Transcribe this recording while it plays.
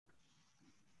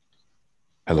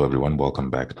Hello, everyone. Welcome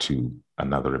back to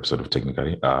another episode of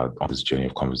Technikari on this journey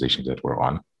of conversation that we're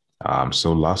on.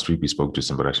 So last week we spoke to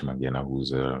Simbarashe Mangena,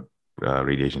 who's a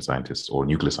radiation scientist or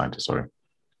nuclear scientist, sorry,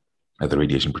 at the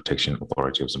Radiation Protection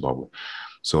Authority of Zimbabwe.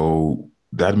 So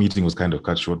that meeting was kind of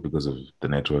cut short because of the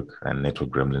network and network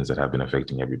gremlins that have been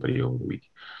affecting everybody over the week.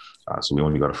 So we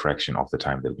only got a fraction of the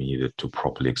time that we needed to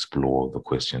properly explore the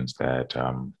questions that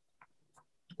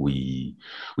we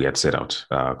had set out,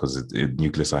 because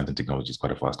nuclear science and technology is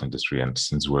quite a vast industry, and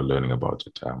since we're learning about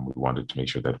it, we wanted to make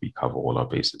sure that we cover all our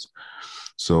bases.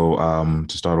 So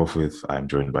to start off with, I'm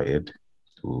joined by Ed,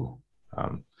 who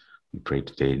we pray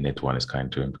today Net One is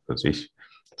kind to him because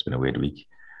it's been a weird week.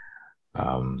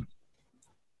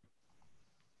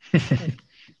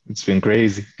 It's been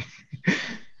crazy.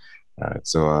 All right,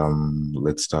 so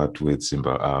let's start with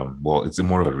Simba. Well, it's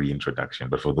more of a reintroduction,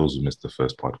 but for those who missed the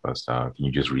first podcast, can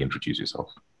you just reintroduce yourself?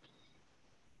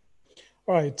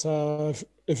 All right. A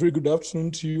very good afternoon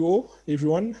to you all,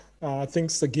 everyone.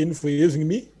 Thanks again for having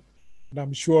me. And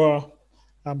I'm sure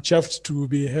I'm chuffed to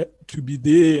be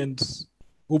there, and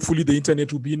hopefully the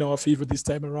internet will be in our favor this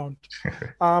time around.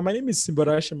 My name is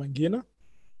Simbarashe Mangena.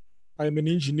 I'm an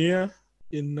engineer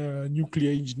in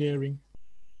nuclear engineering.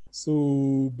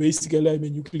 So basically, I'm a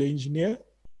nuclear engineer.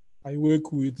 I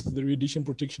work with the Radiation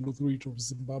Protection Authority of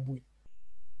Zimbabwe.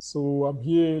 So I'm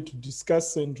here to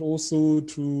discuss and also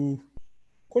to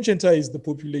conscientize the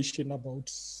population about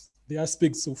the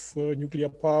aspects of nuclear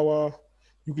power,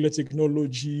 nuclear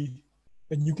technology,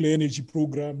 and nuclear energy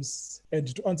programs,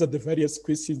 and to answer the various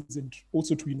questions and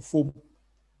also to inform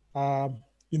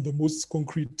in the most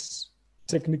concrete,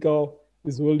 technical,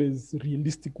 as well as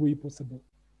realistic way possible.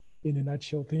 In a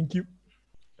nutshell. Thank you.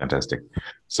 Fantastic.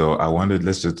 So I wanted,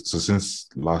 since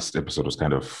last episode was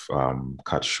kind of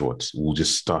cut short, we'll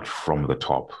just start from the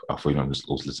top for who's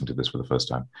also listening to this for the first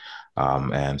time,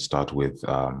 and start with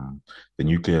the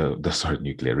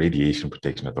Radiation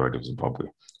Protection Authority of Zimbabwe.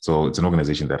 So it's an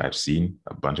organization that I've seen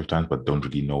a bunch of times, but don't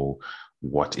really know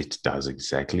what it does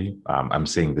exactly. I'm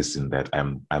saying this in that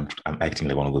I'm acting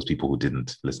like one of those people who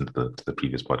didn't listen to the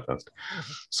previous podcast.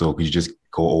 So could you just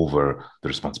go over the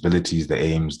responsibilities, the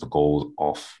aims, the goals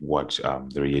of what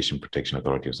the Radiation Protection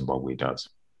Authority of Zimbabwe does?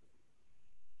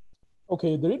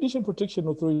 Okay, the Radiation Protection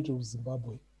Authority of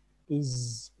Zimbabwe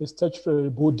is a statutory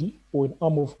body or an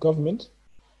arm of government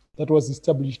that was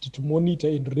established to monitor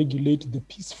and regulate the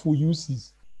peaceful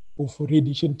uses of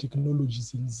radiation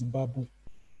technologies in Zimbabwe.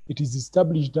 It is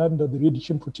established under the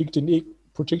Radiation Protection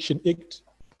Act,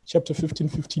 Chapter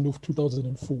 1515 of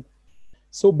 2004.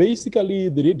 So basically,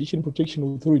 the Radiation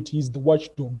Protection Authority is the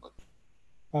watchdog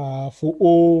for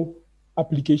all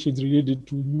applications related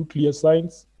to nuclear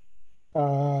science,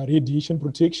 radiation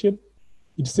protection.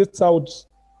 It sets out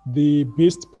the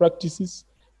best practices,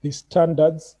 the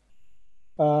standards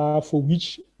for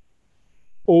which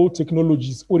all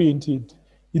technologies oriented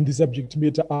in the subject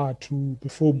matter are to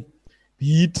perform.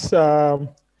 Be it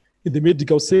in the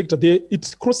medical sector,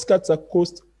 it cross-cuts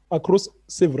across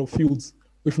several fields,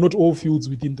 if not all fields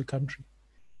within the country.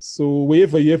 So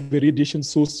wherever you have a radiation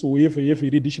source or wherever you have a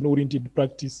radiation-oriented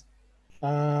practice,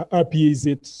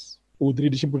 RPAZ, or the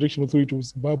Radiation Protection Authority of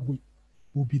Zimbabwe,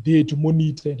 will be there to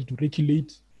monitor and to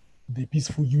regulate the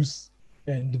peaceful use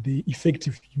and the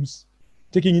effective use,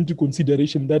 taking into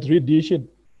consideration that radiation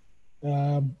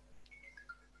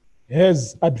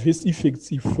has adverse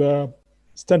effects if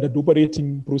standard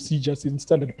operating procedures and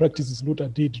standard practices not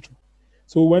adhered to.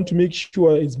 So we want to make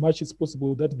sure as much as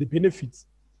possible that the benefits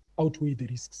outweigh the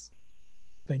risks.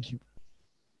 Thank you.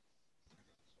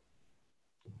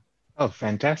 Oh,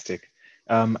 fantastic.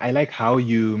 I like how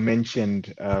you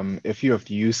mentioned a few of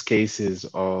the use cases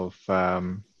of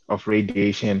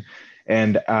radiation.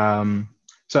 And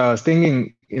so I was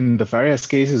thinking, in the various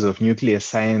cases of nuclear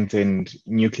science and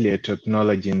nuclear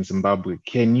technology in Zimbabwe,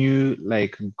 can you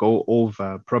go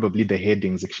over probably the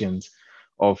heading sections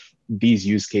of these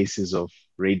use cases of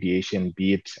radiation,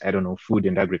 be it, I don't know, food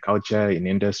and agriculture, in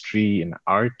industry, in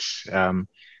art?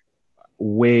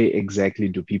 Where exactly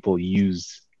do people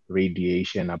use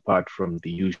radiation apart from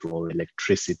the usual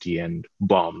electricity and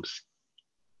bombs?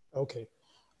 Okay.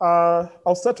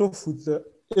 I'll start off with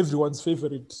everyone's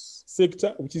favorite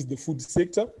sector, which is the food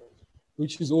sector,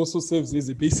 which is also serves as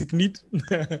a basic need.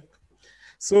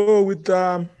 So with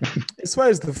as far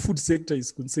as the food sector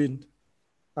is concerned,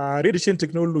 radiation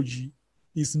technology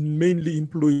is mainly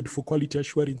employed for quality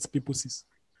assurance purposes.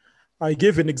 I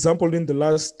gave an example in the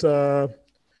last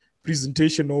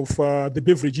presentation of the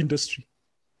beverage industry,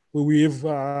 where we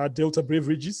have Delta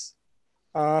beverages.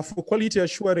 For quality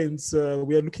assurance,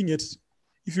 we are looking at,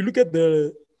 if you look at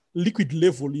the liquid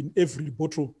level in every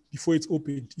bottle before it's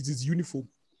opened, it is uniform.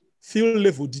 field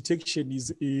level detection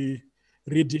is a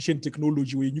radiation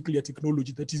technology or a nuclear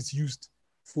technology that is used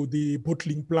for the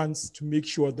bottling plants to make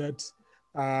sure that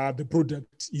the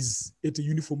product is at a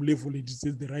uniform level and is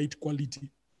at the right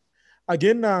quality.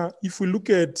 Again, if we look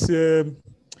at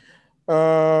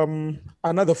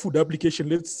another food application,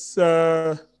 let's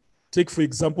take, for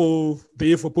example,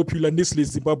 the ever popular Nestle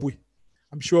Zimbabwe.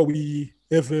 I'm sure we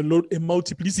have a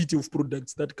multiplicity of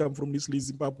products that come from Nestle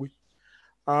Zimbabwe.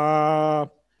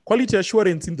 Quality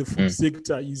assurance in the food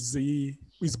sector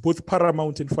is both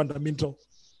paramount and fundamental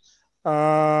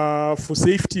for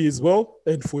safety as well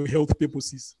and for health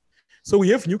purposes. So we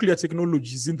have nuclear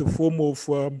technologies in the form of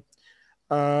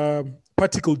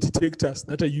particle detectors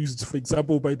that are used, for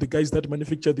example, by the guys that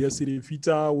manufacture their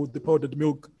Cerevita or the powdered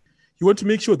milk. You want to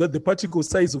make sure that the particle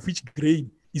size of each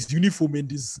grain is uniform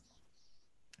and is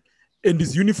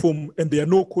uniform, and there are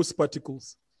no coarse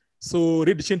particles. So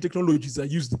radiation technologies are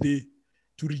used there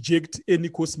to reject any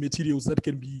coarse materials that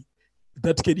can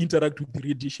interact with the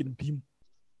radiation beam,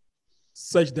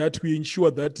 such that we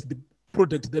ensure that the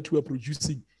product that we are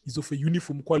producing is of a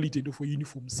uniform quality and of a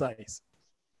uniform size.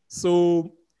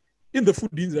 So in the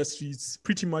food industry, it's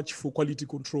pretty much for quality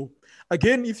control.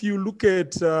 Again, if you look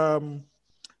at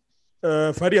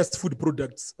various food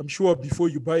products, I'm sure before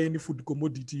you buy any food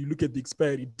commodity, you look at the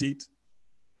expiry date.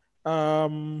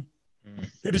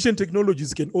 Radiation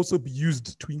technologies can also be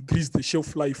used to increase the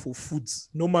shelf life of foods.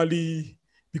 Normally,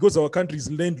 because our country is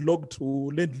landlocked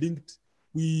or land-linked,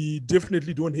 we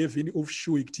definitely don't have any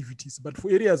offshore activities. But for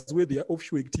areas where there are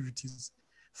offshore activities,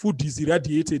 food is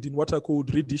irradiated in what are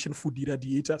called radiation food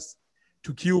irradiators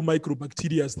to kill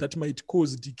microbacteria that might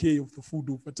cause decay of the food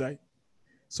over time.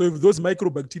 So if those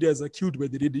microbacteria are killed by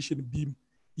the radiation beam,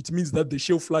 it means that the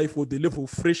shelf life or the level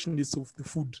of freshness of the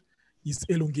food is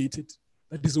elongated.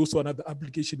 That is also another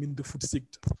application in the food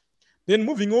sector. Then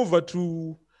moving over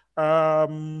to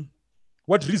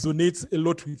what resonates a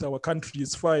lot with our country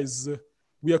as far as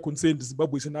we are concerned,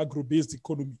 Zimbabwe is an agro-based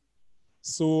economy.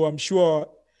 So I'm sure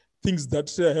things that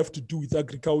have to do with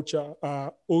agriculture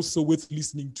are also worth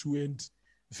listening to and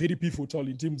very pivotal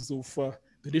in terms of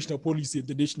the national policy and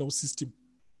the national system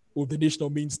or the national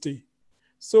mainstay.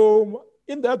 So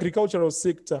in the agricultural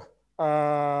sector, there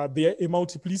are a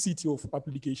multiplicity of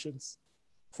applications.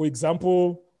 For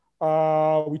example,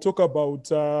 we talk about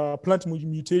plant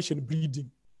mutation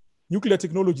breeding. Nuclear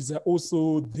technologies are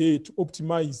also there to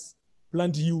optimize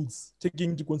plant yields,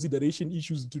 taking into consideration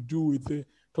issues to do with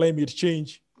climate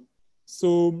change.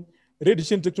 So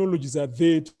radiation technologies are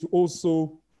there to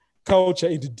also culture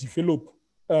and develop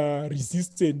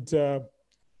resistant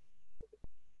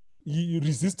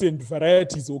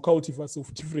varieties or cultivars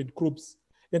of different crops.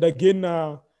 And again,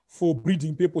 for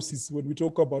breeding purposes, when we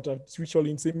talk about artificial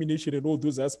insemination and all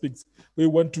those aspects, where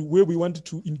we want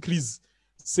to increase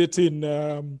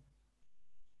certain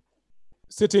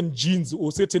genes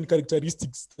or certain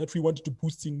characteristics that we want to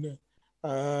boost in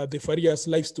the various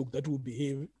livestock that will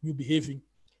be having.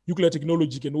 Nuclear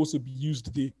technology can also be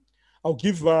used there. I'll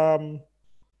give an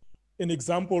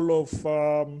example of,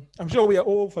 I'm sure we are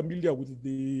all familiar with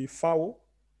the FAO,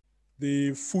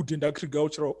 the Food and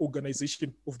Agricultural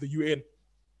Organization of the UN.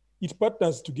 It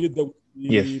partners together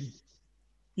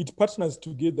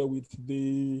with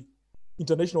the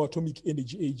International Atomic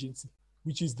Energy Agency,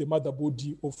 which is the mother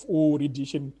body of all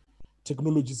radiation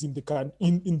technologies in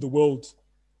the world.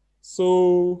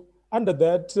 So under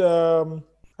that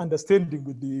understanding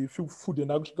with the Food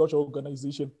and Agriculture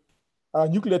Organization,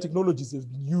 nuclear technologies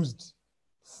have been used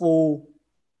for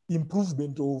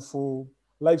improvement of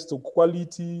livestock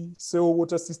quality, cell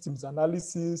water systems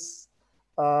analysis,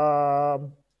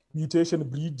 mutation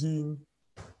breeding,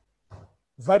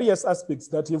 various aspects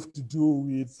that have to do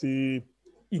with the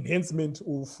enhancement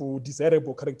of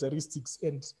desirable characteristics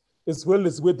and as well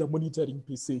as weather monitoring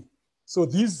per se. So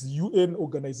these UN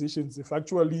organizations have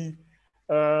actually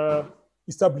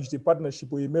established a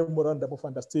partnership or a memorandum of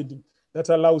understanding that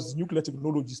allows nuclear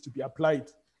technologies to be applied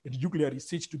and nuclear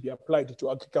research to be applied to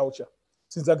agriculture,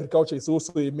 since agriculture is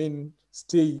also a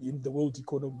mainstay in the world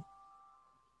economy.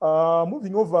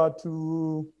 Moving over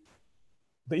to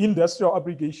the industrial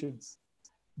applications.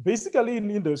 Basically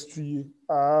in industry,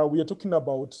 we are talking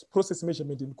about process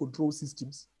measurement and control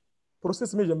systems.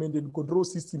 Process measurement and control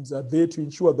systems are there to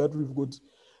ensure that we've got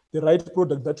the right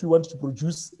product that we want to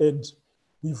produce and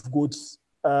we've got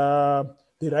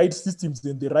the right systems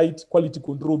and the right quality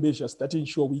control measures that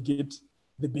ensure we get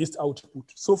the best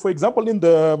output. So for example, in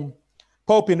the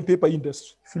pulp and paper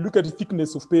industry, if you look at the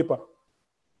thickness of paper,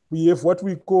 we have what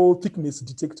we call thickness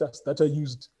detectors that are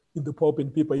used in the pulp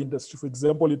and paper industry. For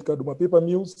example, at Kaduma paper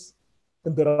mills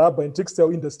and the rubber and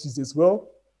textile industries as well.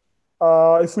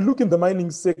 If we look in the mining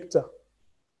sector,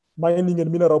 mining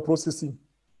and mineral processing,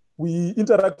 we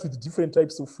interact with different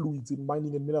types of fluids in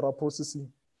mining and mineral processing.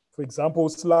 For example,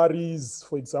 slurries,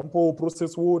 for example,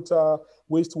 processed water,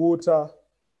 wastewater,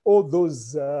 all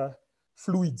those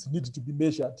fluids need to be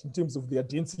measured in terms of their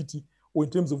density or in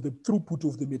terms of the throughput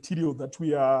of the material that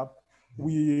we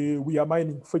are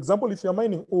mining. For example, if you're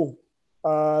mining ore,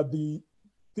 the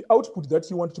output that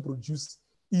you want to produce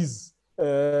is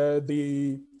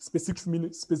the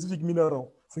specific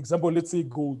mineral. For example, let's say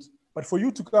gold. But for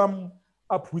you to come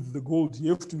up with the gold,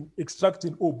 you have to extract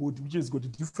an ore body, which has got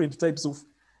different types of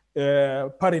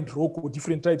parent rock or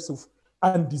different types of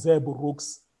undesirable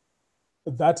rocks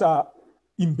that are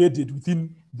embedded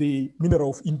within the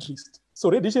mineral of interest. So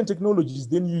radiation technology is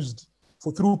then used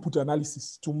for throughput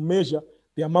analysis to measure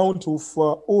the amount of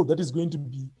ore that is going to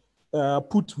be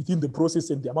put within the process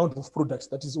and the amount of products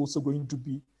that is also going to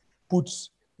be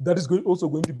also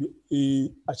going to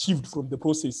be achieved from the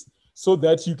process, so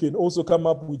that you can also come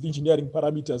up with engineering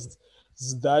parameters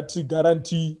that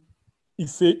guarantee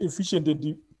efficient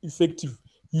and effective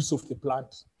use of the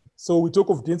plant. So we talk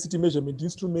of density measurement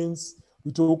instruments,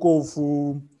 we talk of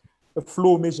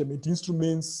flow measurement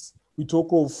instruments, we talk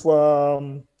of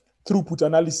throughput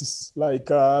analysis, like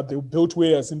the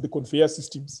beltwares in the conveyor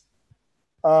systems.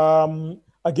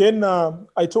 Again,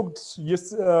 I talked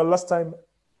last time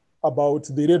about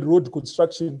the railroad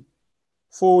construction.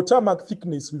 For tarmac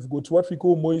thickness, we've got what we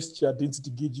call moisture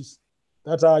density gauges.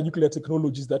 That are nuclear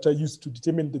technologies that are used to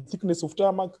determine the thickness of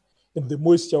tarmac and the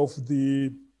moisture of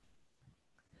the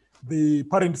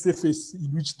parent surface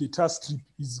in which the tar strip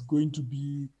is going to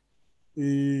be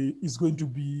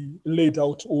laid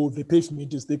out, or the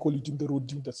pavement, as they call it in the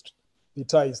road industry. The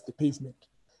tar is the pavement.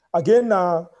 Again,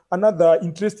 another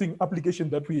interesting application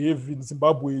that we have in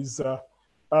Zimbabwe is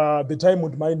the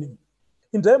diamond mining.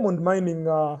 In diamond mining,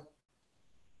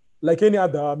 like any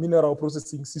other mineral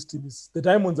processing systems, the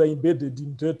diamonds are embedded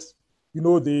in dirt. You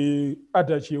know, the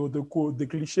adage or the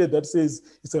cliche that says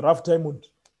it's a rough diamond.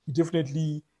 You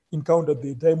definitely encounter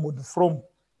the diamond from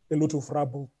a lot of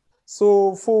rubble.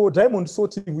 So for diamond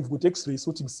sorting, we've got X-ray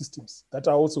sorting systems that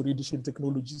are also radiation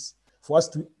technologies for us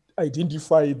to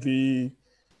identify the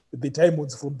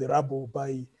diamonds from the rubble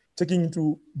by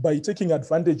taking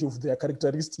advantage of their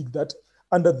characteristic that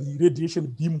under the radiation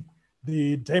beam,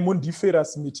 the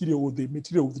diamondiferous material or the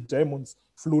material of the diamonds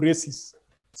fluoresces.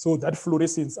 So that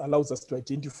fluorescence allows us to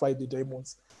identify the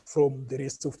diamonds from the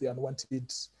rest of the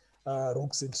unwanted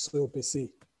rocks and soil per se.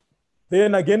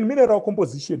 Then again, mineral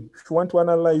composition. If you want to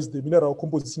analyze the mineral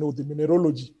composition or the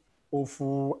mineralogy of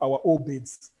our ore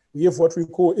beds, we have what we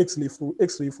call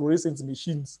X-ray fluorescence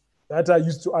machines that are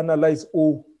used to analyze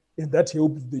ore, and that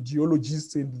help the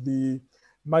geologists and the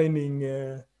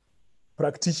mining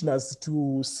practitioners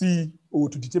to see or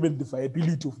to determine the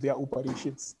viability of their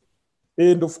operations.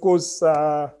 And of course,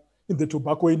 in the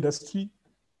tobacco industry,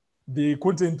 the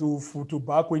content of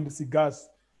tobacco in the cigars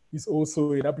is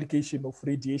also an application of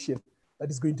radiation that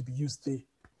is going to be used there,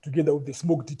 together with the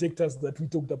smoke detectors that we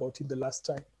talked about in the last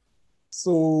time.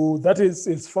 So that is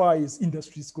as far as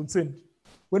industry is concerned.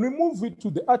 When we move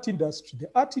into the art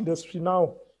industry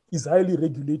now is highly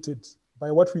regulated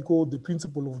by what we call the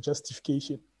principle of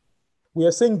justification. We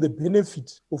are saying the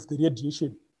benefit of the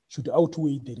radiation should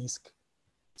outweigh the risk.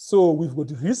 So we've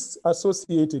got risks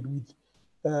associated with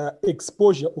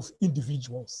exposure of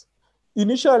individuals.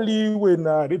 Initially, when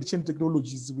radiation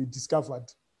technologies were discovered,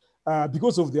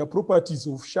 because of their properties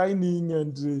of shining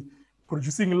and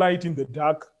producing light in the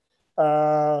dark,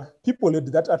 people had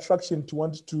that attraction to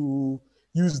want to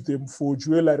use them for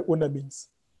jewelry ornaments.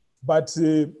 But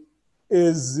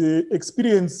as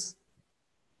experience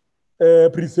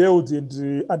prevailed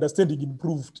and understanding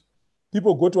improved,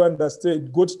 people got to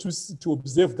understand, got to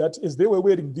observe that as they were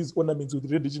wearing these ornaments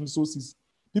with radiation sources,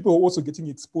 people were also getting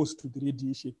exposed to the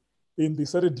radiation, and they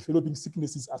started developing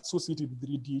sicknesses associated with the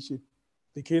radiation,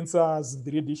 the cancers,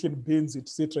 the radiation burns,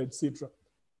 etc., etc.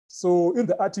 So in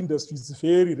the art industry, it's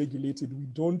very regulated. We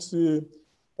don't,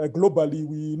 globally,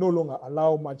 we no longer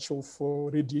allow much of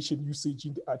radiation usage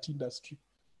in the art industry,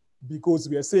 because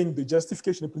we are saying the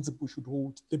justification principle should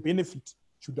hold. The benefit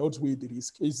should outweigh the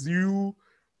risk. As you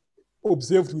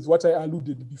observed with what I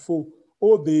alluded before,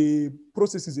 all the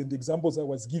processes and the examples I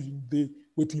was giving, they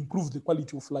were to improve the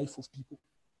quality of life of people.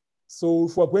 So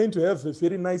if we're going to have a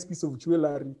very nice piece of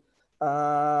jewelry,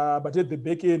 but at the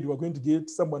back end, we're going to get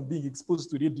someone being exposed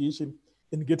to radiation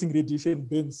and getting radiation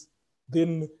burns,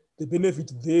 then the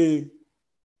benefit there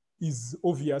is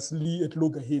obviously at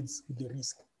loggerheads with the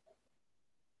risk.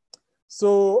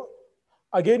 So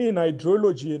again, in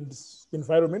hydrology and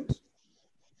environment,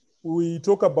 we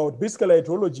talk about, basically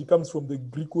hydrology comes from the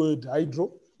Greek word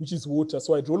hydro, which is water.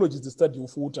 So hydrology is the study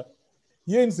of water.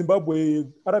 Here in Zimbabwe,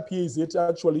 RPAZ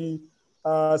actually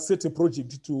set a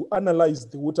project to analyze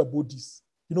the water bodies.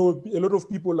 A lot of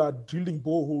people are drilling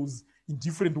boreholes in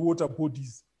different water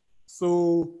bodies.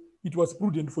 So it was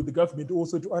prudent for the government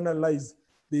also to analyze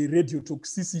the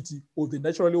radiotoxicity or the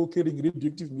naturally occurring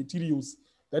radioactive materials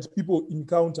that people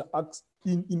encounter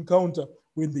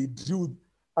when they drill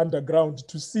underground,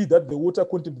 to see that the water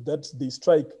content that they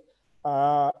strike,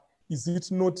 is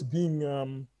it not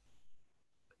being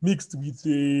mixed with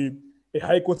a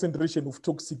high concentration of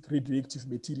toxic radioactive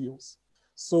materials.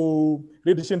 So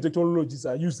radiation technologies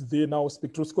are used there now,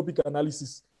 spectroscopic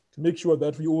analysis, to make sure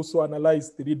that we also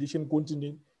analyze the radiation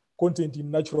content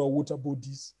in natural water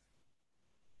bodies.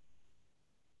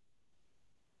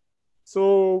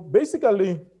 So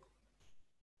basically,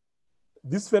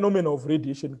 this phenomenon of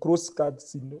radiation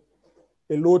cross-cuts in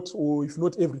a lot, or if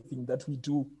not everything, that we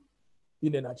do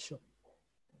in a nutshell.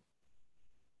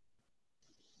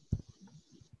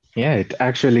 Yeah, it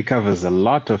actually covers a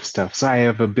lot of stuff. So I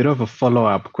have a bit of a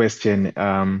follow-up question.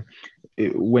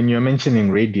 When you're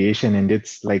mentioning radiation and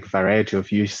its like variety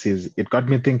of uses, it got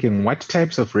me thinking, what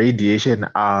types of radiation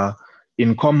are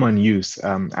in common use?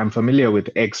 I'm familiar with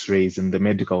X-rays in the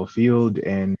medical field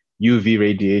and UV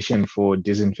radiation for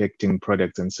disinfecting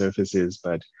products and surfaces,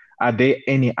 but are there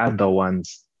any other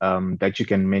ones that you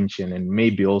can mention, and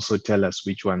maybe also tell us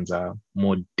which ones are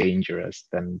more dangerous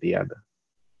than the other?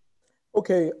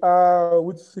 Okay,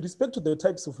 with respect to the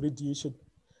types of radiation,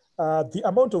 the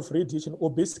amount of radiation,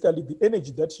 or basically the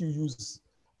energy that you use,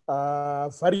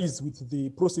 varies with the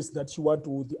process that you want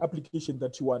or the application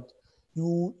that you want.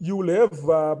 You will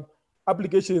have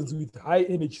applications with high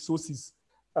energy sources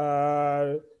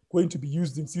going to be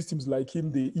used in systems like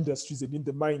in the industries and in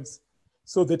the mines.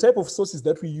 So the type of sources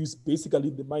that we use basically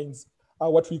in the mines are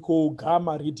what we call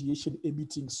gamma radiation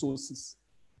emitting sources.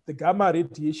 The gamma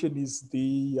radiation is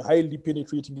the highly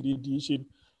penetrating radiation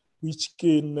which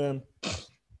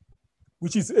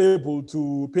is able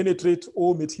to penetrate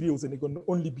all materials, and it can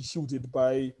only be shielded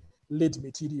by lead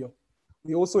material.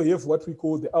 We also have what we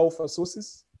call the alpha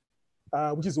sources,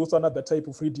 which is also another type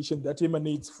of radiation that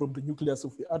emanates from the nucleus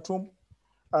of the atom.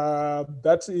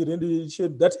 That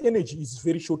radiation, that energy is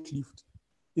very short-lived.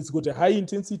 It's got a high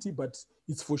intensity, but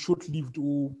it's for short-lived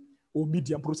or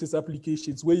medium process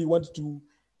applications where you want to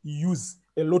use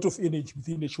a lot of energy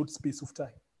within a short space of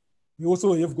time. We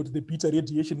also have got the beta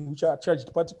radiation, which are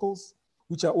charged particles,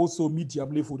 which are also medium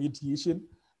level radiation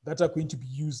that are going to be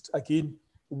used again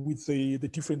with the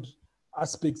different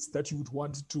aspects that you would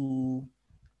want to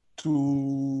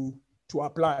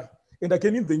apply. And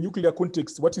again, in the nuclear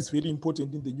context, what is very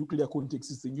important in the nuclear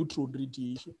context is the neutron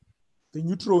radiation. The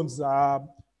neutrons are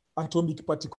atomic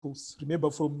particles.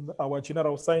 Remember, from our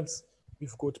general science,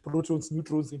 we've got protons,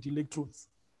 neutrons, and electrons.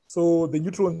 So the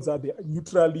neutrons are the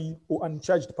neutrally or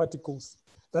uncharged particles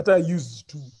that are used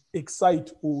to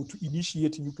excite or to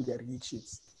initiate nuclear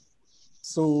reactions.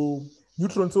 So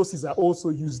neutron sources are also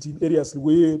used in areas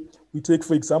where we take,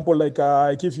 for example, like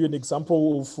I gave you an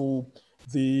example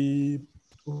of the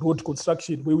road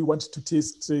construction, where we want to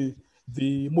test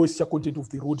the moisture content of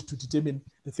the road to determine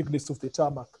the thickness of the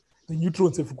tarmac. The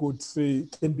neutrons have got,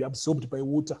 can be absorbed by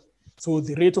water. So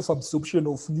the rate of absorption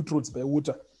of neutrons by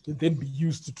water can then be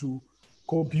used to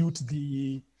compute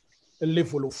the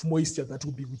level of moisture that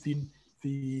will be within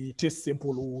the test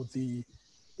sample or the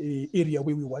area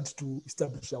where we want to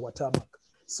establish our tarmac.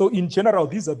 So in general,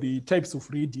 these are the types of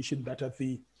radiation that are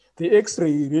the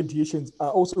X-ray radiations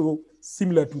are also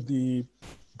similar to the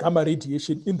gamma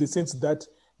radiation in the sense that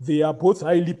they are both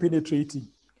highly penetrating,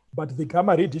 but the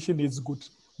gamma radiation has got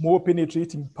more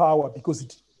penetrating power because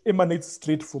it emanates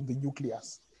straight from the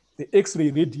nucleus. The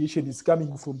X-ray radiation is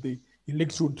coming from the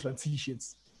electron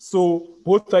transitions. So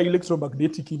both are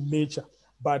electromagnetic in nature,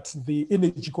 but the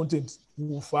energy content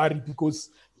will vary because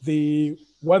the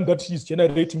one that is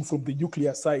generating from the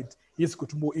nuclear side has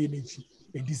got more energy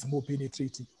and is more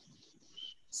penetrating.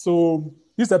 So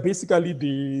these are basically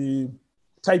the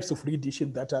types of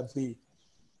radiation that are there.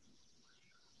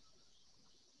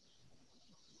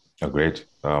 Oh, great.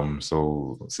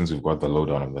 So since we've got the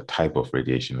lowdown of the type of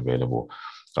radiation available,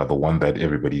 the one that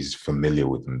everybody's familiar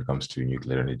with when it comes to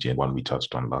nuclear energy, and one we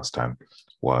touched on last time,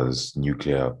 was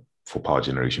nuclear for power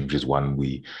generation, which is one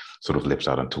we sort of left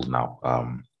out until now,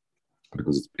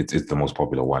 because it's the most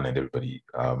popular one, and everybody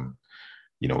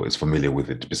is familiar with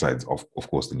it, besides of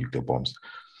course the nuclear bombs.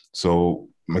 So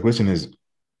my question is,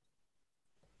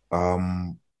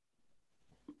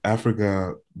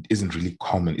 Africa isn't really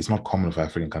common. It's not common for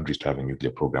African countries to have a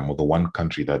nuclear program. Or the one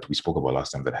country that we spoke about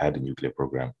last time that had a nuclear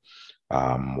program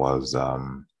was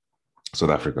South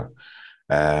Africa.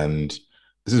 And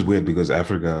this is weird because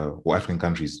African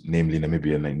countries, namely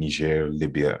Namibia, Niger,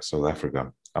 Libya, South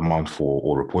Africa,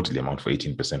 reportedly amount for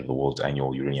 18% of the world's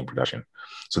annual uranium production.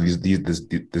 So this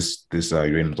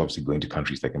uranium is obviously going to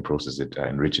countries that can process it,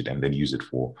 enrich it, and then use it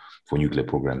for nuclear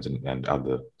programs and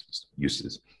other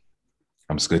uses.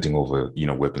 I'm skirting over,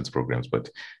 weapons programs, but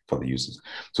for the uses.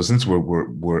 So since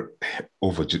we're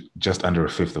over just under a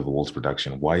fifth of the world's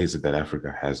production, why is it that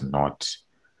Africa has not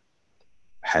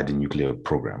had a nuclear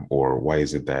program? Or why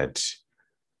is it that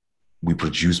we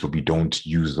produce, but we don't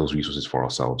use those resources for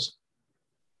ourselves?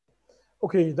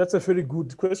 Okay, that's a very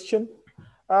good question.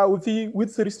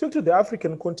 With respect to the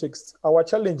African context, our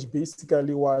challenge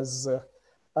basically was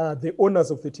the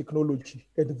owners of the technology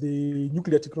and the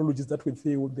nuclear technologies that were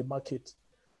there on the market.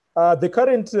 The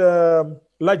current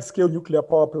large-scale nuclear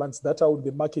power plants that are on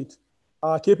the market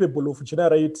are capable of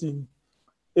generating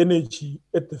energy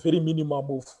at the very minimum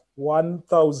of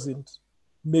 1,000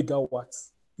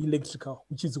 megawatts electrical,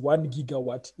 which is 1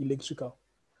 gigawatt electrical.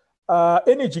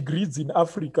 Energy grids in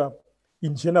Africa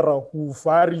in general will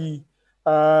vary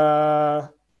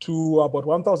to about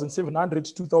 1,700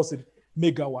 to 2,000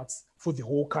 megawatts for the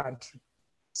whole country.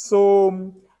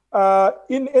 So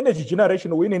in energy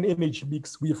generation or in an energy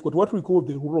mix, we've got what we call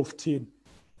the rule of 10,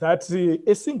 that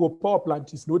a single power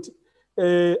plant is not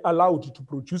allowed to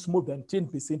produce more than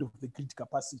 10% of the grid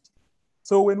capacity.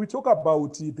 So when we talk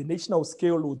about the national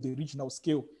scale or the regional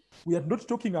scale, we are not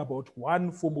talking about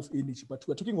one form of energy, but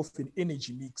we're talking of an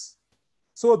energy mix.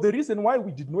 So the reason why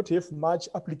we did not have much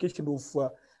application of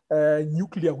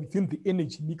nuclear within the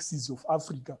energy mixes of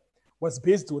Africa was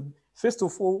based on, first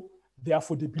of all, the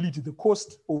affordability, the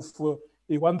cost of a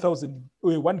 1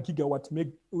 gigawatt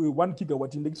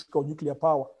electrical nuclear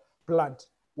power plant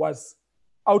was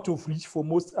out of reach for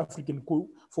most African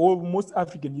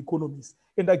economies.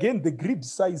 And again, the grid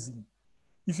sizing.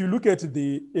 If you look at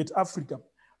Africa,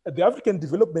 the African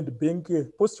Development Bank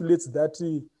postulates that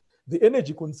the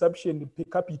energy consumption per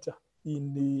capita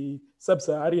in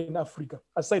sub-Saharan Africa,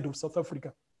 aside of South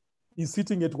Africa, is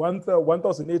sitting at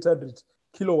 1,800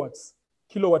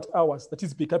 kilowatt hours, that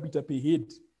is per capita per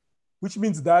head, which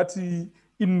means that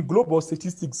in global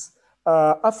statistics,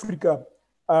 Africa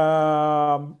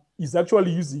is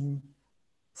actually using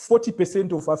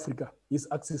 40% of Africa has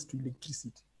access to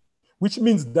electricity, which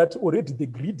means that already the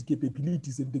grid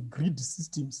capabilities and the grid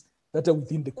systems that are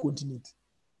within the continent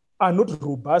are not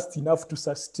robust enough to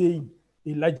sustain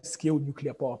a large-scale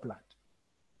nuclear power plant.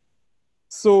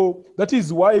 So that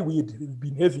is why we've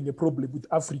been having a problem with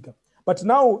Africa. But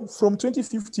now, from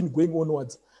 2015 going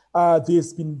onwards,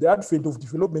 there's been the advent of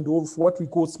development of what we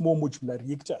call small modular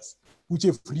reactors, which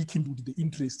have rekindled the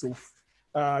interest of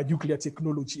nuclear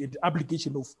technology and the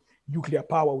application of nuclear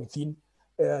power within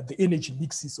the energy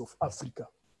mixes of Africa.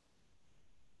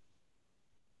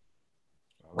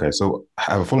 Okay, so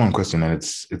I have a follow-on question, and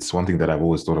it's one thing that I've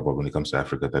always thought about when it comes to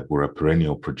Africa, that we're a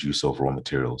perennial producer of raw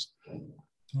materials.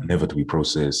 Mm-hmm. Never do we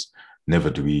process, never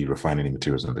do we refine any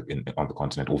materials on the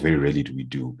continent, or very rarely do we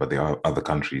do. But there are other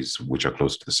countries which are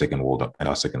close to the second world, and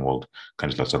our second world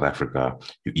countries like South Africa,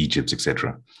 Egypt,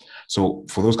 etc. So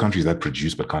for those countries that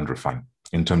produce but can't refine,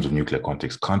 in terms of nuclear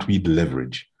context, can't we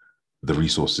leverage the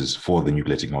resources for the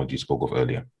nuclear technology you spoke of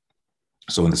earlier?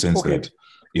 So in the sense that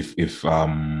if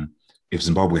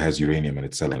Zimbabwe has uranium and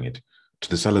it's selling it, to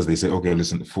the sellers, they say, okay,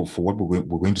 listen, for what we're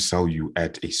going to sell you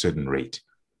at a certain rate.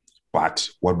 But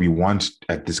what we want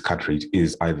at this cut rate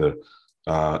is either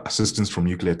assistance from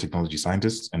nuclear technology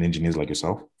scientists and engineers like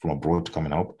yourself from abroad to come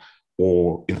and help,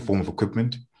 or in the form of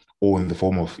equipment, or in the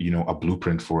form of, a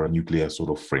blueprint for a nuclear sort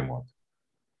of framework.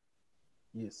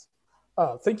 Yes.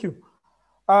 Thank you.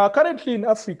 Currently in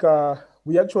Africa,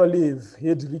 we actually have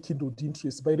had rekindled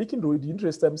interest. By rekindled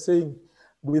interest, I'm saying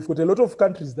we've got a lot of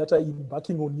countries that are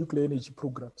embarking on nuclear energy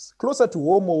programs. Closer to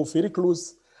home or very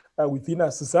close within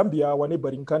us, Zambia, our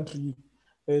neighboring country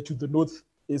to the north,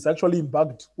 is actually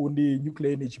embarked on the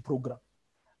nuclear energy program.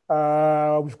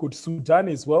 We've got Sudan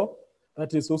as well,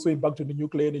 that is also embarked on the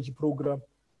nuclear energy program.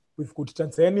 We've got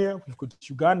Tanzania, we've got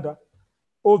Uganda.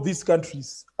 All these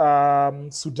countries,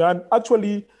 Sudan,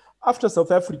 actually, after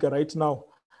South Africa right now,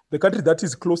 the country that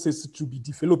is closest to be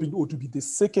developing or to be the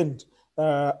second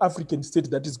African state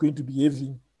that is going to be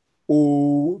having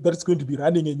or that is going to be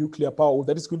running a nuclear power or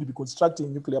that is going to be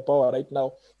constructing nuclear power right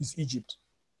now is Egypt.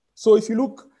 So if you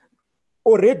look,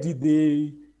 already there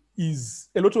is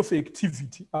a lot of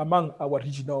activity among our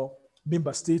regional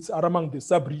member states or among the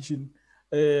sub-region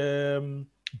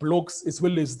blocks as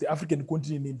well as the African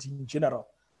continent in general.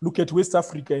 Look at West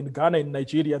Africa and Ghana and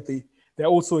Nigeria. They're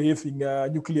also having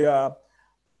nuclear.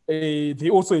 They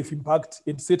also have impact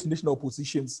and set national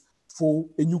positions for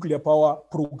a nuclear power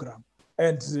program.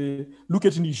 And look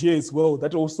at Niger as well.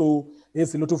 That also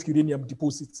has a lot of uranium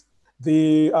deposits.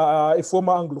 They are a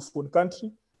former Anglophone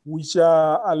country, which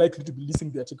are likely to be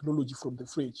leasing their technology from the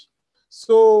French.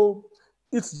 So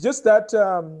it's just that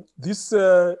this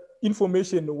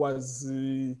information was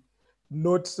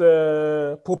not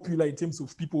popular in terms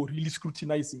of people really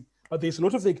scrutinizing. But there's a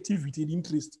lot of activity and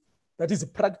interest that is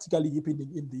practically happening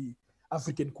in the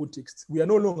African context. We are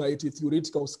no longer at a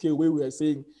theoretical scale where we are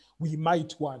saying we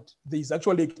might want. There is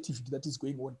actually activity that is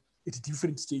going on at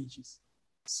different stages.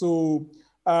 So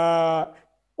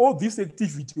all this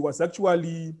activity was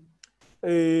actually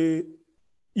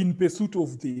in pursuit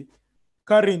of the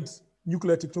current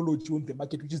nuclear technology on the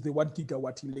market, which is the 1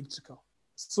 gigawatt electrical.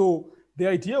 So the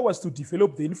idea was to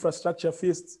develop the infrastructure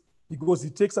first, because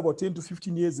it takes about 10 to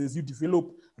 15 years as you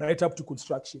develop right up to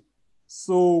construction.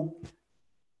 So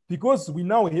because we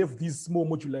now have these small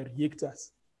modular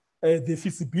reactors, the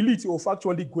feasibility of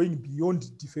actually going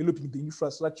beyond developing the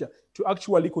infrastructure to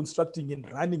actually constructing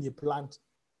and running a plant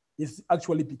has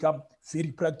actually become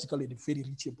very practical and very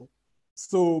reachable.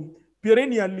 So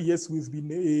perennially, yes, we've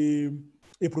been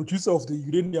a producer of the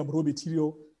uranium raw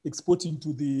material, exporting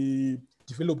to the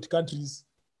developed countries,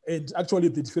 and actually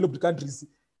the developed countries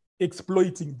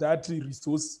exploiting that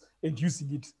resource and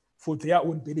using it for their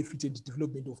own benefit and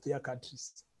development of their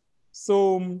countries.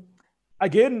 So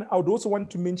again, I would also want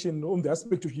to mention on the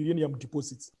aspect of uranium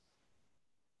deposits,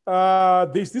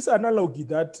 there's this analogy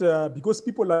that because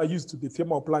people are used to the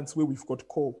thermal plants where we've got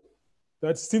coal,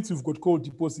 that since we've got coal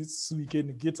deposits, we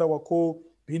can get our coal,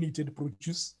 burn it and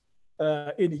produce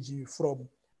energy from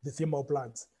the thermal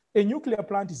plants. A nuclear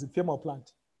plant is a thermal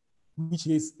plant, which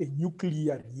has a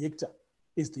nuclear reactor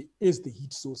as the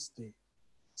heat source there.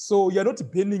 So you're not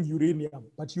burning uranium,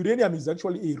 but uranium is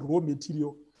actually a raw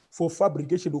material for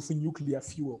fabrication of a nuclear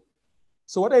fuel.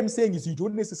 So what I'm saying is you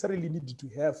don't necessarily need to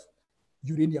have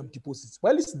uranium deposits.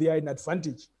 While they are an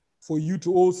advantage for you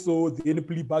to also then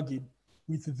play bargain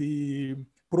with the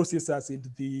processors and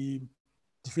the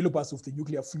developers of the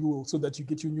nuclear fuel so that you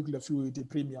get your nuclear fuel at a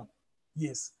premium.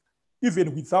 Yes,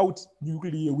 even without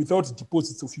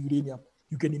deposits of uranium,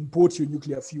 you can import your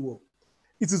nuclear fuel.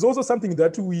 It is also something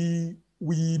that we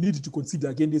need to consider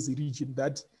again as a region,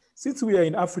 that since we are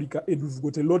in Africa and we've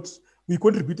got a lot, we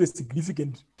contribute a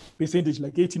significant percentage,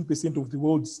 like 18% of the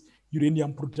world's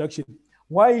uranium production.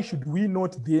 Why should we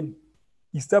not then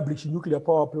establish nuclear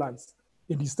power plants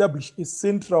and establish a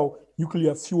central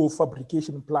nuclear fuel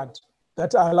fabrication plant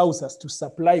that allows us to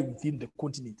supply within the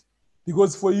continent?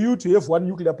 Because for you to have one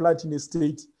nuclear plant in a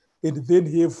state and then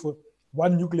have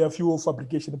one nuclear fuel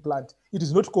fabrication plant, it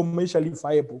is not commercially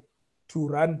viable to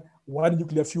run one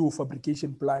nuclear fuel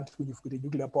fabrication plant when you've got a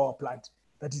nuclear power plant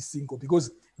that is single,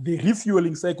 because the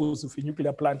refueling cycles of a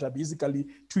nuclear plant are basically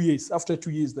 2 years. After 2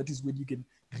 years, that is when you can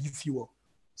refuel.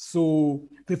 So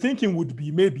the thinking would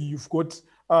be maybe you've got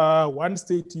one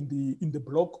state in the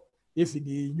block having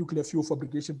a nuclear fuel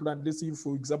fabrication plant, let's say,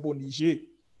 for example, Niger,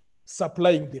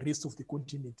 supplying the rest of the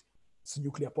continent to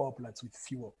nuclear power plants with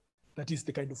fuel. That is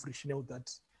the kind of rationale that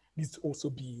needs to also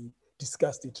be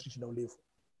discussed at regional level.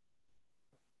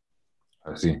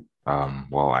 I see.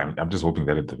 Well, I'm just hoping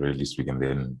that at the very least we can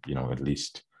then, at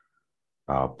least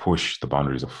push the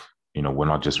boundaries of, we're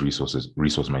not just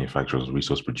resource manufacturers,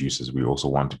 resource producers. We also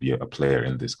want to be a player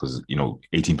in this because,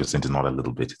 18% is not a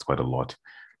little bit, it's quite a lot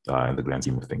in the grand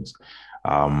scheme of things.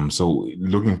 So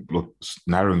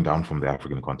narrowing down from the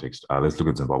African context, let's look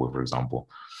at Zimbabwe, for example.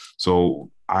 So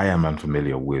I am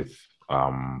unfamiliar with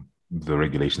the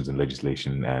regulations and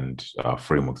legislation and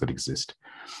frameworks that exist.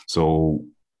 So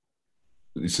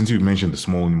since you mentioned the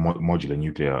small modular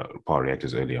nuclear power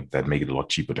reactors earlier that make it a lot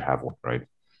cheaper to have one, right?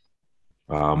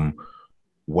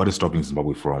 What is stopping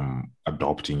Zimbabwe from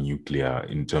adopting nuclear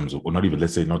in terms of, or not even,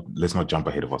 let's not jump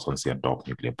ahead of us and say adopt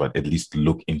nuclear, but at least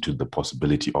look into the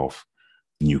possibility of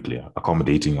nuclear,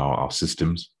 accommodating our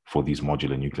systems for these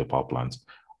modular nuclear power plants,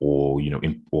 or,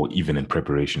 or even in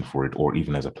preparation for it, or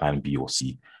even as a plan B or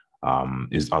C. Are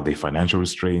there financial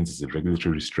restraints? Is it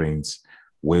regulatory restraints?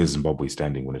 Where is Zimbabwe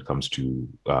standing when it comes to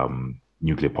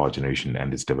nuclear power generation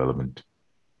and its development?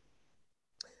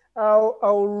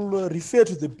 I'll refer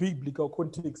to the biblical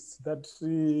context that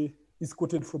is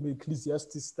quoted from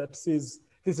Ecclesiastes that says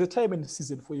there's a time and a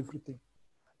season for everything.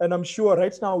 And I'm sure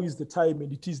right now is the time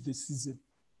and it is the season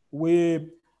where,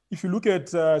 if you look at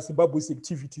Zimbabwe's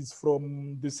activities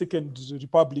from the Second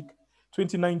Republic,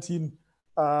 2019,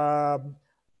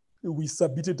 we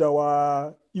submitted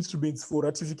our instruments for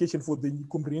ratification for the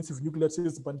Comprehensive Nuclear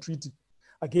Test Ban Treaty.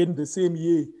 Again, the same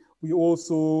year, we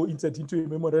also entered into a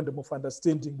memorandum of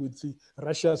understanding with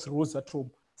Russia's Rosatom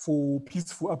for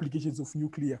peaceful applications of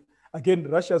nuclear. Again,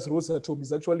 Russia's Rosatom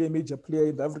is actually a major player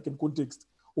in the African context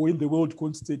or in the world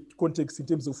context in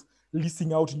terms of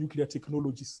leasing out nuclear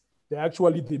technologies. They're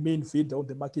actually the main vendor on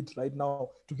the market right now,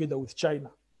 together with China.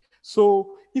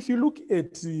 So if you look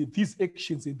at these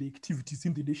actions and the activities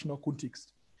in the national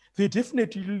context, they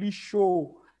definitely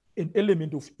show an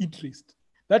element of interest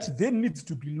that then needs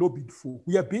to be lobbied for.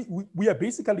 We are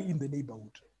basically in the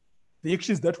neighborhood. The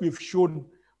actions that we have shown,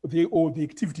 or the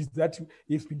activities that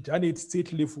have been done at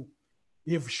state level,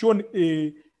 have shown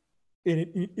an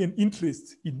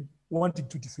interest in wanting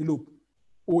to develop,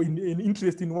 or an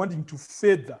interest in wanting to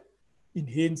further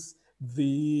enhance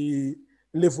the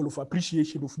level of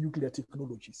appreciation of nuclear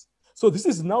technologies. So this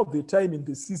is now the time in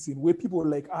the season where people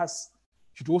like us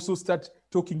should also start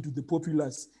talking to the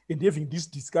populace and having these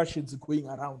discussions going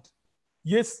around.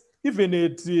 Yes, even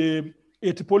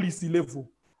at policy level,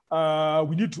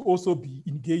 we need to also be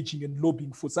engaging and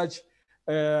lobbying for such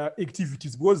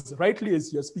activities, because rightly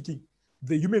as you're speaking,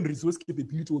 the human resource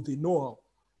capability or the know-how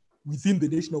within the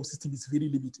national system is very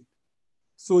limited.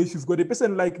 So if you've got a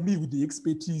person like me with the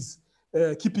expertise,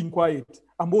 keeping quiet,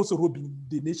 I'm also robbing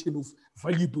the nation of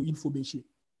valuable information.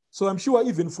 So I'm sure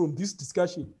even from this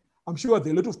discussion, I'm sure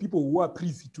there are a lot of people who are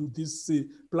privy to this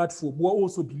platform who are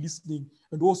also be listening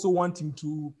and also wanting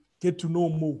to get to know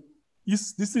more.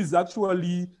 This is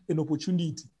actually an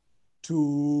opportunity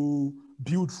to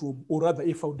build from, or rather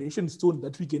a foundation stone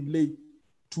that we can lay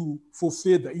for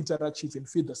further interactions and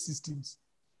further systems.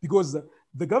 Because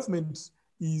the government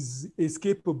is as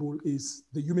capable as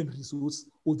the human resource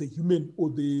or the human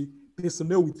or the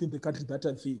personnel within the country that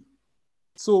are there.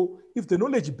 So if the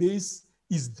knowledge base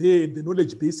is there and the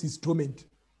knowledge base is dormant,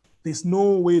 there's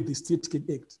no way the state can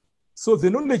act. So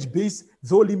the knowledge base,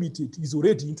 though limited, is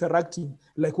already interacting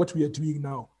like what we are doing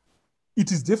now.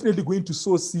 It is definitely going to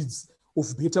sow seeds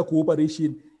of better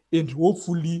cooperation and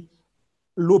hopefully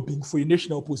lobbying for a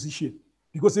national position,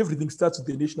 because everything starts with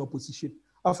the national position.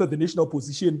 After the national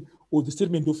position or the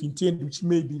statement of intent, which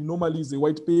may be normally is a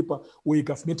white paper or a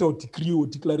governmental decree or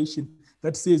declaration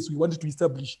that says we wanted to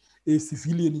establish a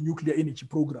civilian nuclear energy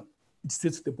program, it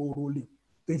sets the ball rolling.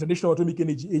 The International Atomic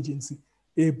Energy Agency,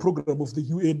 a program of the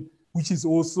UN, which is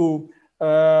also,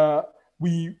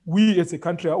 we as a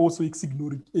country are also a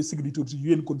signatory to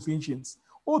UN conventions.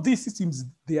 All these systems,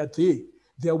 they are there.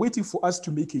 They are waiting for us to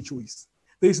make a choice.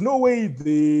 There is no way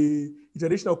the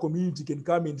international community can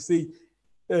come and say,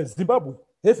 Zimbabwe,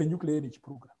 have a nuclear energy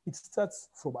program. It starts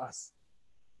from us.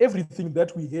 Everything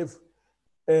that we have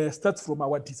starts from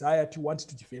our desire to want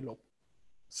to develop.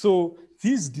 So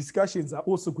these discussions are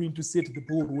also going to set the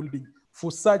ball rolling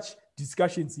for such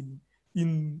discussions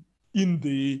in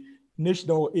the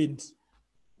national end,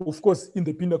 of course, in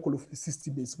the pinnacle of the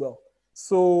system as well.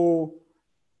 So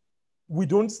we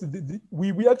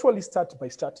actually start by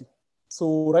starting.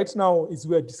 So right now, as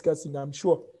we are discussing, I'm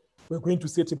sure we're going to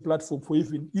set a platform for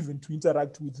even to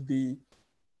interact with the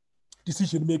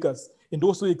decision makers and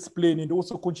also explain and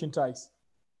also conscientize.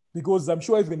 Because I'm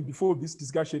sure even before this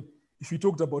discussion, if we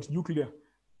talked about nuclear,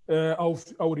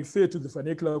 I'll refer to the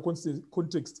vernacular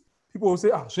context. People will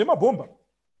say, Shema Bomba.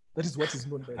 That is what is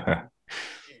known by now.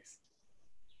 Yes.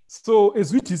 So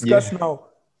as we discuss now,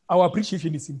 our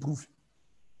appreciation is improving.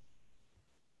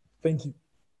 Thank you.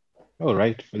 Oh,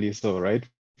 rightfully so,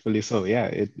 rightfully so. Yeah,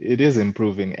 it is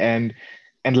improving. And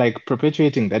like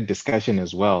perpetuating that discussion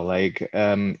as well, like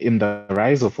in the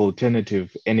rise of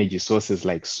alternative energy sources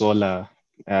like solar,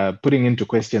 putting into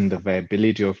question the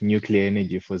viability of nuclear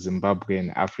energy for Zimbabwe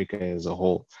and Africa as a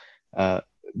whole.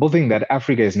 One thing that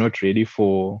Africa is not ready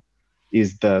for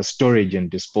is the storage and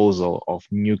disposal of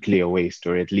nuclear waste,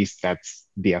 or at least that's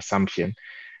the assumption.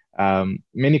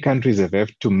 Many countries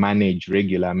have to manage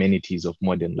regular amenities of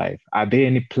modern life. Are there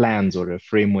any plans or a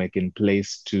framework in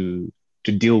place to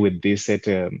deal with this at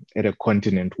a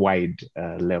continent-wide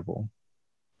level?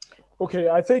 Okay,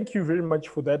 I thank you very much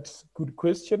for that good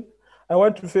question. I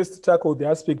want to first tackle the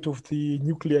aspect of the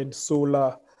nuclear and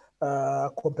solar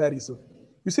comparison.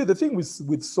 You see, the thing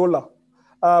with solar,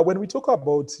 when we talk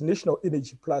about national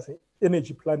energy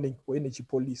planning or energy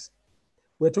policy,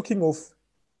 we're talking of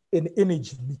an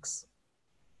energy mix.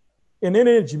 An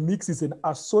energy mix is an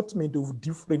assortment of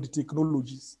different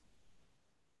technologies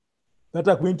that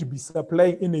are going to be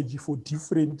supplying energy for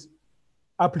different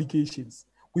applications.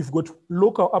 We've got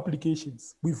local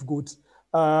applications. We've got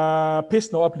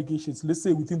personal applications, let's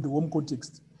say within the home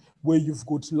context. where you've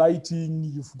got lighting,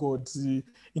 you've got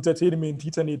entertainment,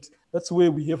 internet. That's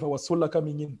where we have our solar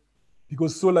coming in,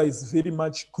 because solar is very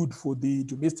much good for the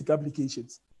domestic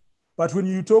applications. But when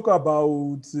you talk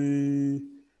about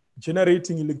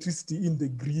generating electricity in the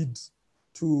grid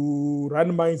to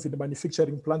run mines and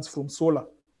manufacturing plants from solar,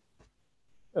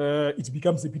 it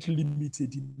becomes a bit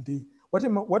limited in the.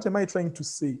 What am I trying to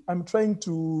say? I'm trying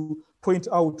to point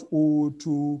out or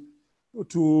to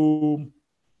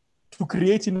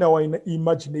create in our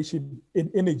imagination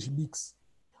an energy mix,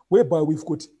 whereby we've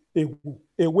got a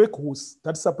workhorse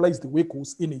that supplies the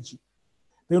workhorse energy.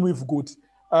 Then we've got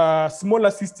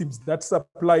smaller systems that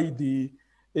supply the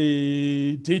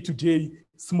day-to-day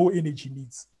small energy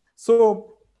needs.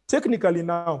 So technically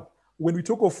now, when we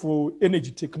talk of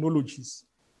energy technologies,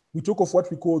 we talk of what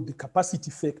we call the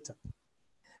capacity factor.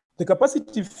 The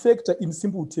capacity factor, in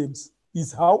simple terms,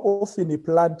 is how often a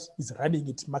plant is running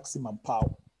at maximum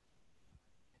power.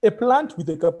 A plant with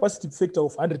a capacity factor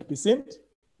of 100%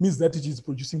 means that it is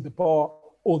producing the power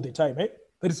all the time.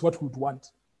 That is what we would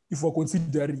want if we're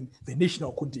considering the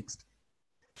national context.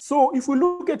 So if we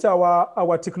look at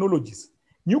our technologies,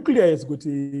 nuclear has got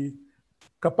a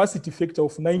capacity factor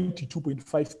of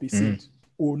 92.5%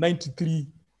 or 93,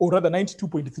 or rather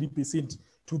 92.3%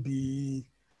 to be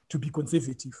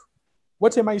conservative.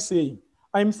 What am I saying?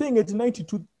 I'm saying at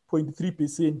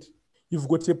 92.3%, you've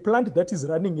got a plant that is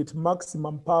running at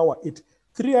maximum power at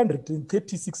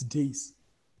 336 days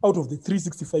out of the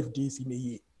 365 days in a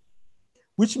year,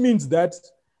 which means that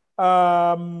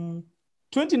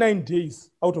 29 days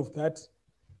out of that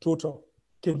total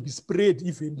can be spread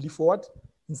evenly for what?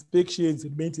 Inspections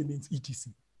and maintenance,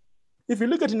 etc. If you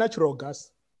look at natural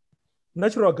gas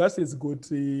has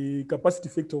got a capacity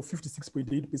factor of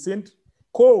 56.8%.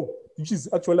 Coal, which is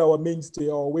actually our mainstay,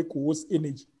 our workhorse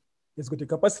energy, has got a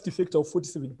capacity factor of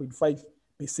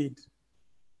 47.5%.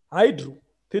 Hydro,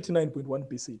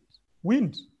 39.1%.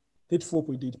 Wind,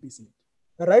 34.8%.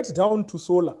 Right down to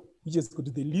solar, which has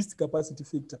got the least capacity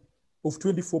factor of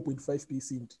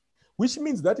 24.5%, which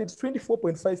means that at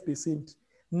 24.5%,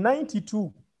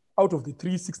 92 out of the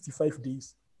 365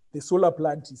 days, the solar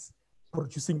plant is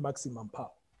producing maximum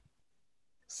power.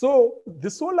 So the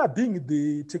solar being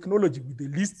the technology with the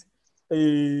least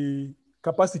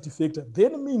capacity factor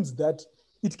then means that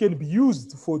it can be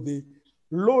used for the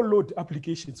low load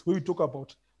applications where we talk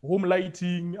about home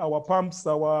lighting, our pumps,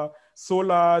 our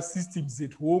solar systems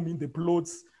at home in the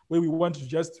plots where we want to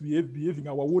just be having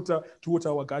our water to water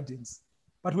our gardens.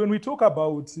 But when we talk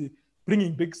about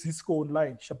bringing back Cisco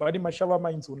online, Shabani Mashava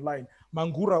mines online,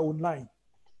 Mangura online,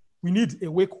 we need a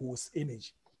workhorse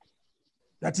energy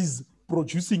that is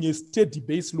producing a steady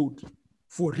base load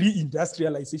for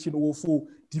reindustrialization or for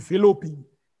developing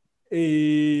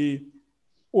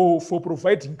or for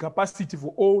providing capacity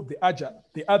for all the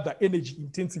other energy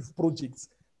intensive projects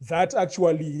that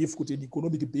actually have got an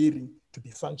economic bearing to be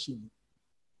functioning.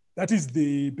 That is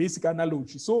the basic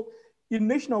analogy. So in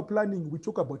national planning, we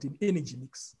talk about an energy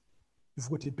mix. You've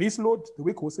got a base load, the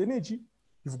workhorse energy.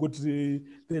 You've got the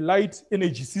light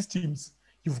energy systems.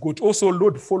 You've got also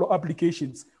load follow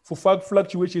applications for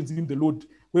fluctuations in the load,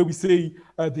 where we say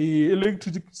the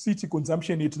electricity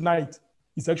consumption at night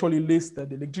is actually less than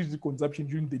the electricity consumption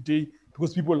during the day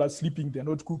because people are sleeping, they're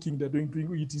not cooking, they're doing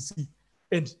etc.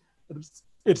 And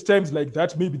at times like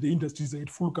that, maybe the industries are at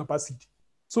full capacity.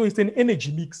 So it's an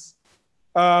energy mix.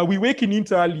 We working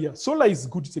into earlier. Solar is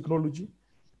good technology.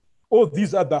 All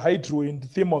these other hydro and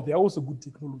thermal, they're also good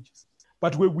technologies.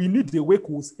 But where we need the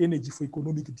workhorse energy for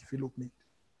economic development.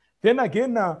 Then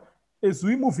again, as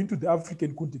we move into the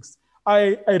African context,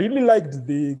 I really liked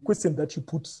the question that you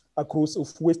put across of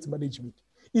waste management.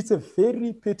 It's a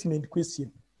very pertinent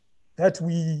question that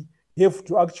we have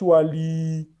to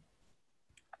actually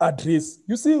address.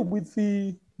 You see, with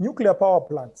the nuclear power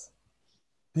plants,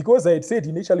 because I had said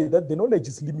initially that the knowledge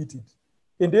is limited,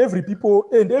 and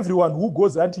everyone who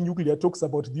goes anti-nuclear talks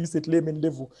about this at layman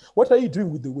level. What are you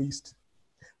doing with the waste?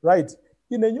 Right?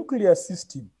 In a nuclear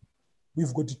system,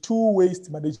 we've got two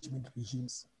waste management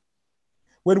regimes.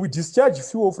 When we discharge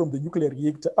fuel from the nuclear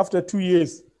reactor, after 2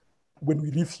 years, when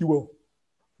we refuel,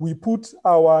 we put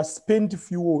our spent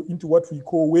fuel into what we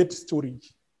call wet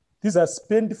storage. These are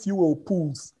spent fuel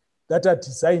pools that are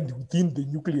designed within the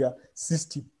nuclear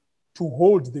system to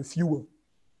hold the fuel,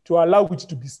 to allow it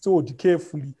to be stored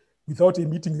carefully without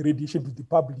emitting radiation to the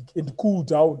public and cool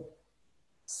down.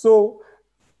 So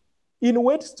in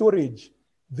wet storage,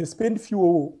 the spent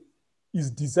fuel is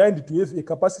designed to have a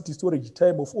capacity storage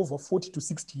time of over 40 to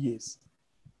 60 years.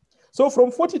 So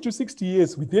from 40 to 60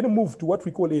 years, we then move to what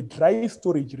we call a dry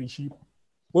storage regime,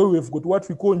 where we've got what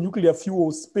we call nuclear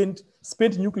fuel, spent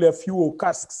nuclear fuel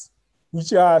casks,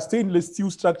 which are stainless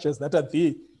steel structures that are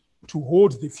there to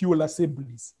hold the fuel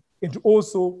assemblies and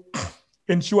also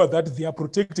ensure that they are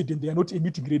protected and they are not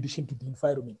emitting radiation to the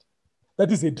environment.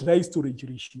 That is a dry storage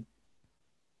regime.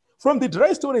 From the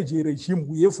dry storage regime,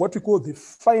 we have what we call the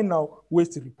final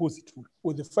waste repository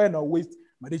or the final waste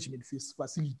management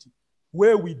facility,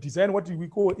 where we design what we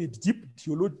call a deep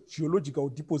geological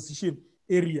deposition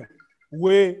area,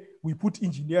 where we put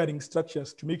engineering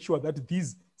structures to make sure that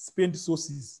these spent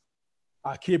sources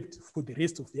are kept for the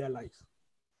rest of their life.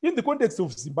 In the context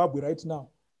of Zimbabwe right now,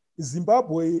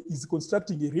 Zimbabwe is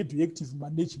constructing a radioactive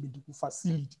management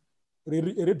facility, a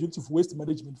radioactive waste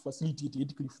management facility at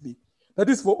Headcliff there. That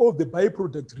is for all the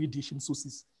byproduct radiation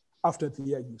sources after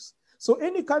their use. So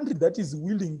any country that is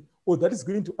willing or that is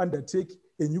going to undertake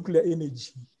a nuclear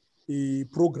energy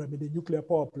program in a nuclear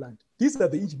power plant, these are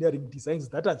the engineering designs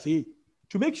that are there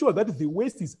to make sure that the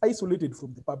waste is isolated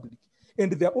from the public.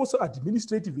 And there are also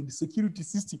administrative and security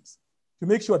systems to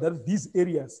make sure that these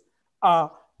areas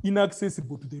are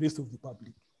inaccessible to the rest of the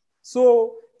public.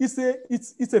 So it's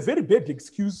a very bad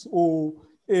excuse or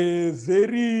a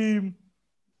very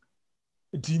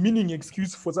demeaning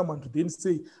excuse for someone to then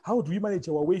say, how do we manage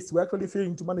our waste? We're actually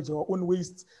failing to manage our own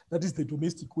waste. That is the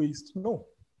domestic waste. No.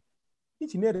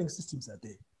 Engineering systems are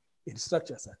there and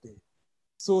structures are there.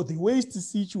 So the waste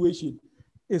situation,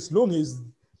 as long as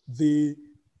the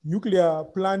nuclear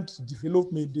plant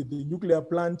development, the nuclear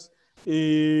plant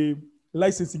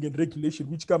licensing and regulation,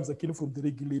 which comes again from the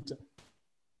regulator,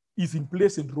 is in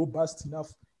place and robust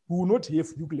enough, we will not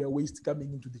have nuclear waste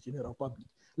coming into the general public.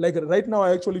 Like right now,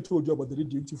 I actually told you about the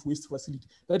radioactive waste facility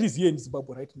that is here in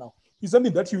Zimbabwe right now. It's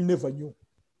something that you never knew,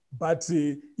 but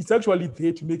it's actually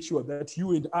there to make sure that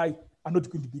you and I are not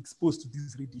going to be exposed to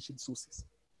these radiation sources.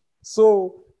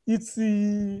 So it's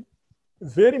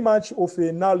very much of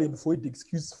a null and void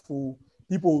excuse for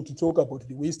people to talk about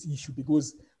the waste issue,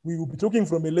 because we will be talking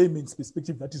from a layman's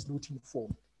perspective that is not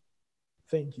informed.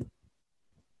 Thank you.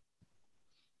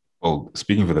 Well,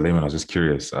 speaking for the layman, I was just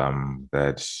curious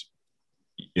that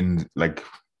in like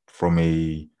from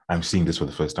a I'm seeing this for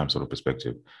the first time sort of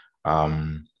perspective.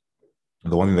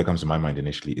 The one thing that comes to my mind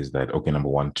initially is that, okay, number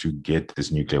one, to get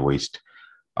this nuclear waste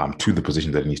to the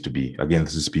position that it needs to be. Again,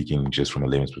 this is speaking just from a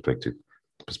layman's perspective.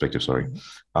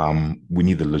 We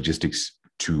need the logistics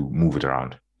to move it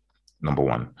around. Number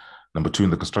one. Number two, in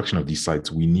the construction of these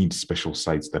sites, we need special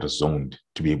sites that are zoned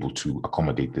to be able to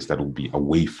accommodate this, that will be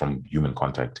away from human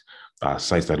contact,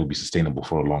 sites that will be sustainable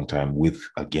for a long time with,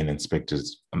 again,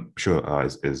 inspectors. I'm sure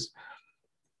as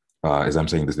I'm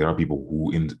saying this, there are people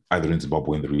who either in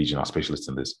Zimbabwe or in the region are specialists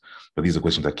in this, but these are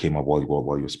questions that came up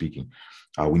while you're speaking.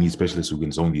 We need specialists who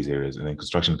can zone these areas, and then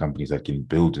construction companies that can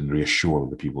build and reassure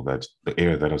the people that the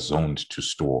area that are zoned to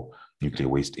store nuclear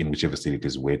waste in whichever state it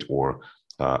is, wet or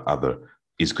other,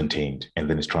 is contained and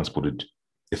then is transported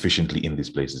efficiently in these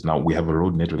places. Now, we have a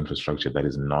road network infrastructure that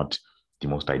is not the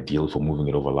most ideal for moving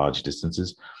it over large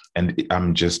distances. And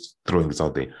I'm just throwing this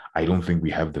out there. I don't think we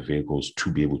have the vehicles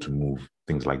to be able to move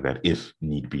things like that if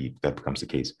need be, that becomes the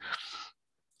case.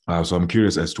 So I'm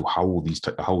curious as to how will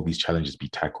these challenges be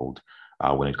tackled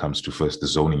when it comes to first the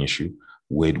zoning issue,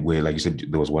 where like you said,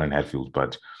 there was one in Hatfield,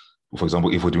 but for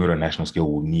example, if we're doing it on a national scale,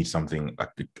 we'll need something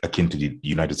akin to the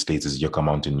United States' Yucca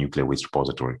Mountain Nuclear Waste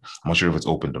Repository. I'm not sure if it's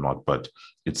opened or not, but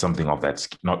it's something of that,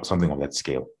 not something of that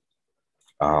scale.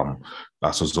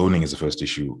 So zoning is the first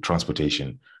issue.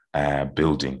 Transportation,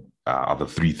 building are the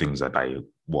three things that I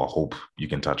hope you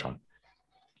can touch on.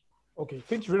 Okay,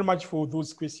 thank you very much for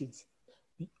those questions.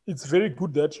 It's very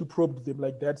good that you probed them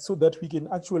like that so that we can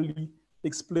actually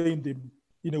explain them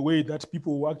in a way that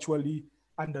people will actually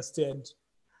understand.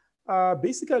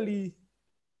 Basically,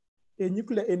 a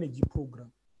nuclear energy program.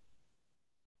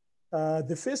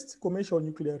 The first commercial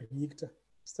nuclear reactor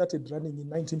started running in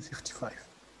 1955.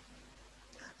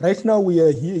 Right now, we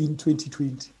are here in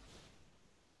 2020.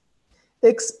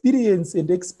 Experience and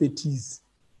expertise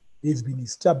have been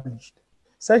established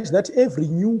such that every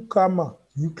newcomer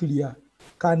nuclear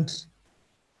country,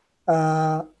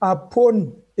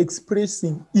 upon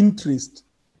expressing interest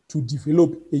to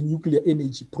develop a nuclear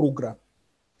energy program,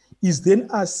 is then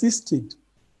assisted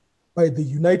by the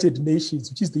United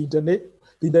Nations, which is the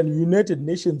United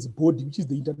Nations body, which is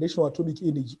the International Atomic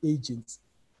Energy Agency,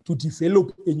 to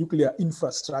develop a nuclear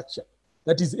infrastructure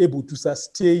that is able to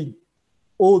sustain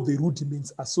all the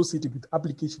rudiments associated with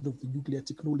application of the nuclear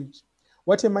technology.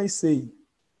 What am I saying?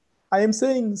 I am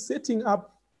saying setting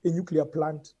up a nuclear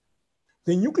plant.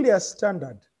 The nuclear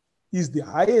standard is the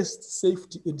highest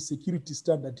safety and security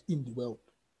standard in the world.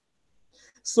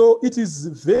 So it is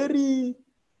very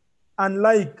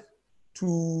unlike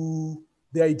to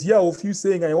the idea of you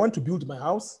saying, I want to build my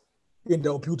house, and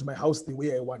I'll build my house the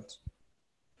way I want.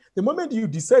 The moment you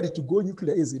decide to go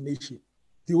nuclear as a nation,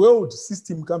 the world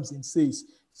system comes and says,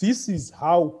 this is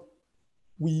how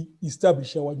we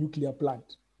establish our nuclear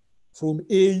plant, from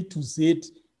A to Z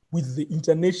with the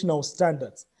international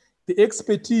standards. The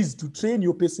expertise to train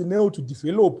your personnel to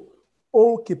develop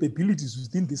all capabilities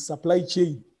within the supply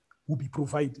chain will be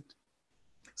provided.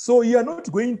 So you are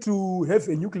not going to have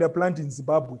a nuclear plant in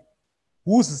Zimbabwe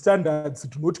whose standards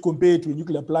do not compare to a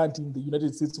nuclear plant in the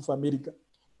United States of America,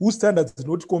 whose standards do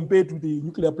not compare to the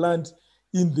nuclear plant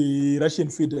in the Russian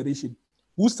Federation,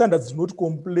 whose standards do not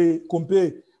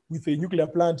compare with a nuclear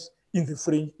plant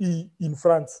in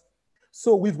France.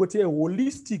 So we've got a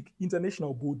holistic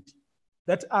international body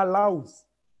that allows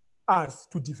us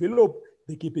to develop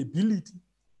the capability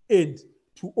and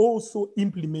to also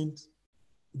implement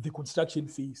the construction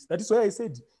phase. That is why I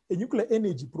said a nuclear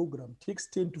energy program takes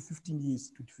 10 to 15 years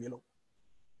to develop.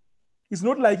 It's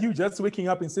not like you just waking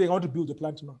up and saying, I want to build a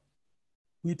plant now.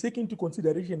 We take into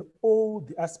consideration all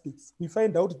the aspects. We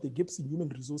find out the gaps in human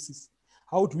resources.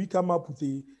 How do we come up with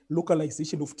a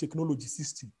localization of technology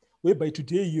system, whereby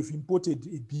today you've imported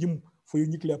a beam for your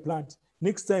nuclear plant.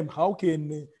 Next time, how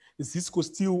can Cisco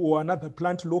Steel or another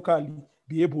plant locally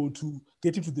be able to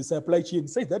get into the supply chain?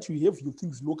 Say that you have your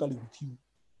things locally with you.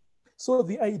 So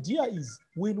the idea is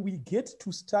when we get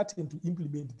to start and to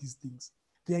implement these things,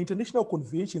 there are international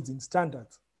conventions and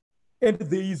standards. And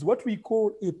there is what we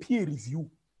call a peer review,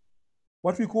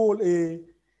 what we call a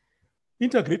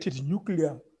integrated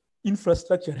nuclear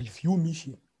infrastructure review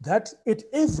mission, that at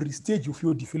every stage of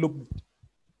your development,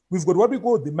 we've got what we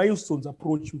call the milestones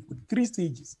approach. We've got 3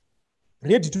 stages: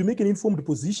 ready to make an informed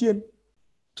position,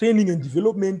 training and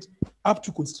development, up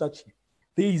to construction.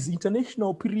 There is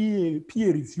international peer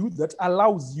review that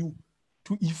allows you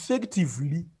to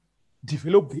effectively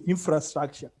develop the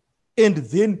infrastructure and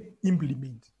then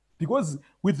implement. Because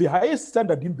with the highest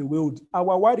standard in the world,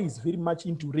 our worry is very much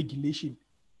into regulation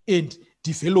and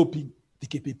developing the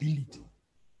capability.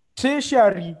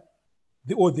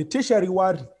 The tertiary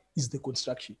worry is the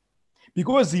construction.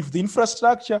 Because if the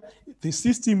infrastructure, the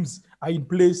systems are in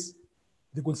place,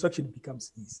 the construction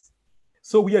becomes easy.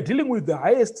 So we are dealing with the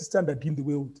highest standard in the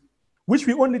world, which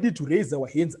we only need to raise our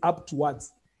hands up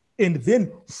towards and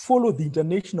then follow the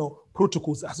international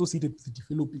protocols associated with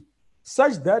developing,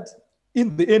 such that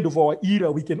in the end of our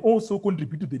era, we can also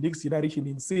contribute to the next generation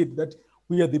and say that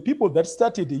we are the people that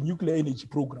started a nuclear energy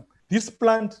program. This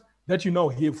plant that you now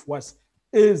have was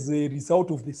as a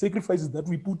result of the sacrifices that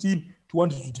we put in to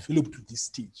want to develop to this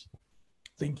stage.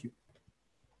 Thank you.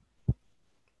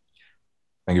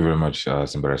 Thank you very much,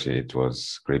 Simbarashe. It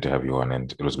was great to have you on,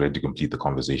 and it was great to complete the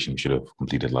conversation we should have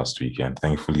completed last week. And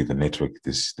thankfully, the network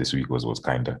this week was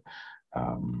kinder.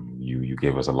 You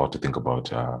gave us a lot to think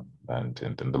about and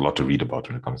a lot to read about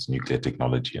when it comes to nuclear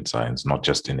technology and science, not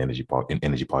just in energy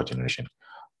power generation,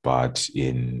 but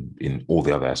in all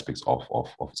the other aspects of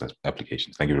such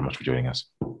applications. Thank you very much for joining us.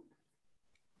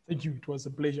 Thank you. It was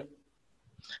a pleasure.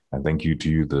 And thank you to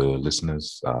you, the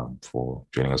listeners, for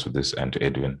joining us with this, and to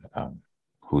Edwin,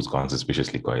 who's gone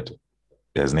suspiciously quiet.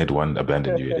 Has Ned one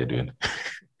abandoned you, Edwin?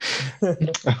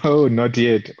 Oh, not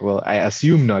yet. Well, I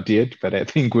assume not yet, but I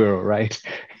think we're all right.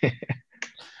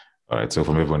 All right. So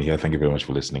from everyone here, thank you very much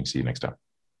for listening. See you next time.